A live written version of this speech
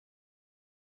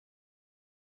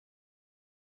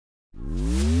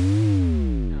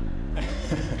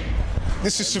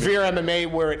This is Severe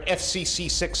MMA. We're at FCC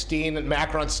 16 at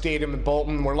Macron Stadium in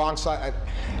Bolton. We're alongside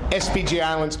SPG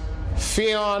Islands.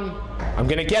 Fionn, I'm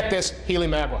going to get this,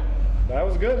 Healy-Magwa. That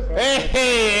was good.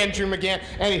 Hey, Andrew McGann.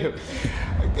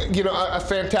 Anywho, you know, a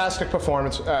fantastic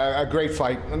performance, a great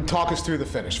fight. Talk us through the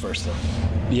finish first, though.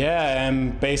 Yeah,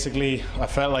 basically, I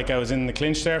felt like I was in the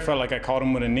clinch there. Felt like I caught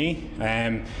him with a knee.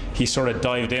 He sort of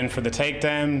dived in for the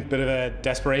takedown, bit of a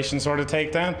desperation sort of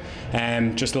takedown.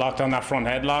 Just locked on that front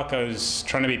headlock. I was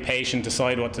trying to be patient,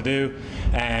 decide what to do.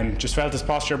 Just felt his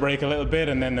posture break a little bit,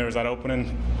 and then there was that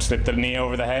opening, slipped the knee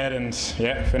over the head, and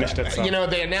yeah, finished it. So. You know,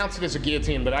 they announced it as a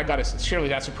guillotine, but I got to surely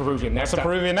that's a Peruvian necktie. That's a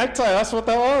Peruvian necktie. That's what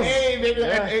that was. Hey, maybe,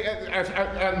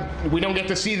 we don't get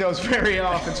to see those very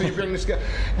often. So you bring this guy.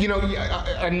 You know,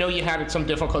 I know you had some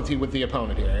difficulty with the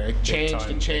opponent here. It changed,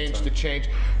 it changed, it changed.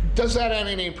 Does that have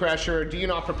any pressure? Do you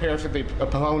not prepare for the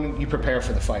opponent? You prepare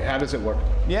for the fight. How does it work?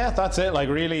 Yeah, that's it. Like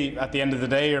really, at the end of the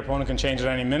day, your opponent can change at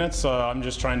any minute. So I'm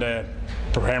just trying to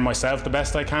prepare myself the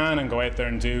best I can and go out there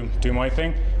and do my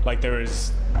thing. Like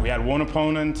we had one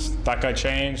opponent, that guy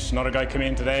changed. Another guy came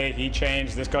in today, he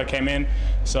changed. This guy came in.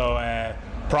 So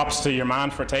props to your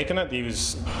man for taking it. He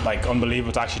was like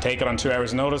unbelievable to actually take it on 2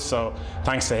 hours notice, so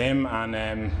thanks to him,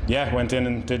 and yeah, went in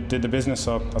and did the business,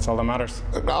 so that's all that matters.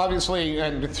 Obviously,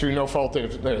 and through no fault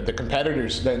of the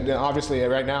competitors, obviously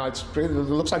right now it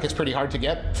looks like it's pretty hard to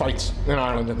get fights in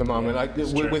Ireland at the moment, like,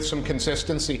 with some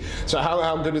consistency. So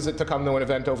how good is it to come to an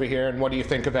event over here, and what do you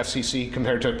think of FCC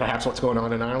compared to perhaps what's going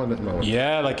on in Ireland at the moment?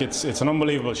 Yeah, like it's an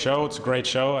unbelievable show. It's a great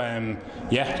show.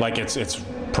 Yeah, like it's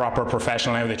proper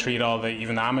professional how they treat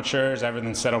even the amateurs.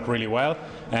 Everything's set up really well.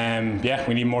 Yeah,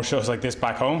 we need more shows like this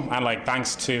back home, and like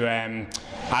thanks to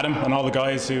Adam and all the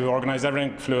guys who organised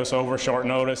everything, flew us over short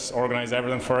notice, organised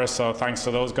everything for us, so thanks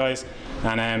to those guys.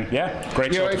 And yeah,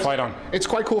 great show to fight on. It's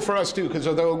quite cool for us too, because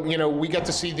although, you know, we get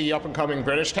to see the up and coming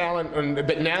British talent,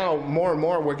 but now more and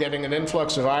more we're getting an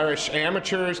influx of Irish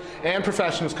amateurs and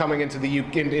professionals coming into you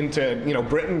know,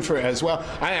 Britain as well.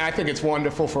 I think it's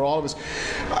wonderful for all of us.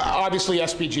 Obviously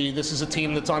SPG, this is a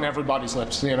team that's on everybody's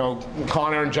lips. You know,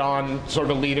 Connor and John sort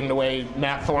of leading the way,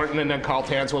 Matt Thornton, and then Carl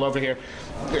Tanswell over here.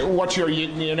 What's you're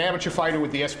an amateur fighter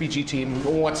with the SPG team?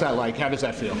 What's that like? How does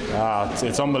that feel?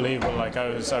 It's unbelievable. Like I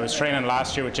was training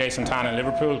last year with Jason Tan in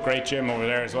Liverpool, great gym over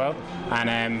there as well.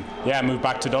 And yeah, I moved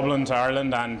back to Dublin, to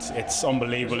Ireland, and it's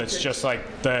unbelievable. It's just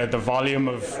like the volume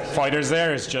of fighters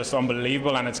there is just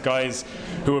unbelievable, and it's guys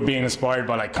who are being inspired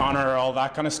by like Connor, all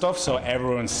that kind of stuff. So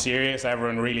everyone's serious.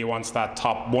 Everyone really wants that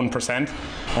top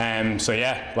 1%. So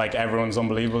yeah, like everyone's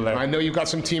unbelievable there. I know you've got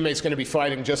some teammates going to be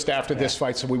fighting just after this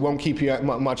fight, so we won't keep you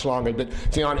much longer, but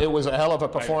Fionn, it was a hell of a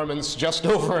performance, just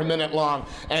over a minute long,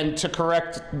 and to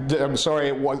correct, I'm sorry,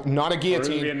 it was not a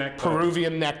guillotine,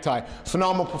 Peruvian necktie.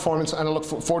 Phenomenal performance, and I look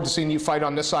forward to seeing you fight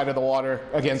on this side of the water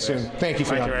again soon. Thank you,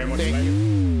 Fionn. Thank you very much. Thank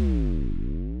you.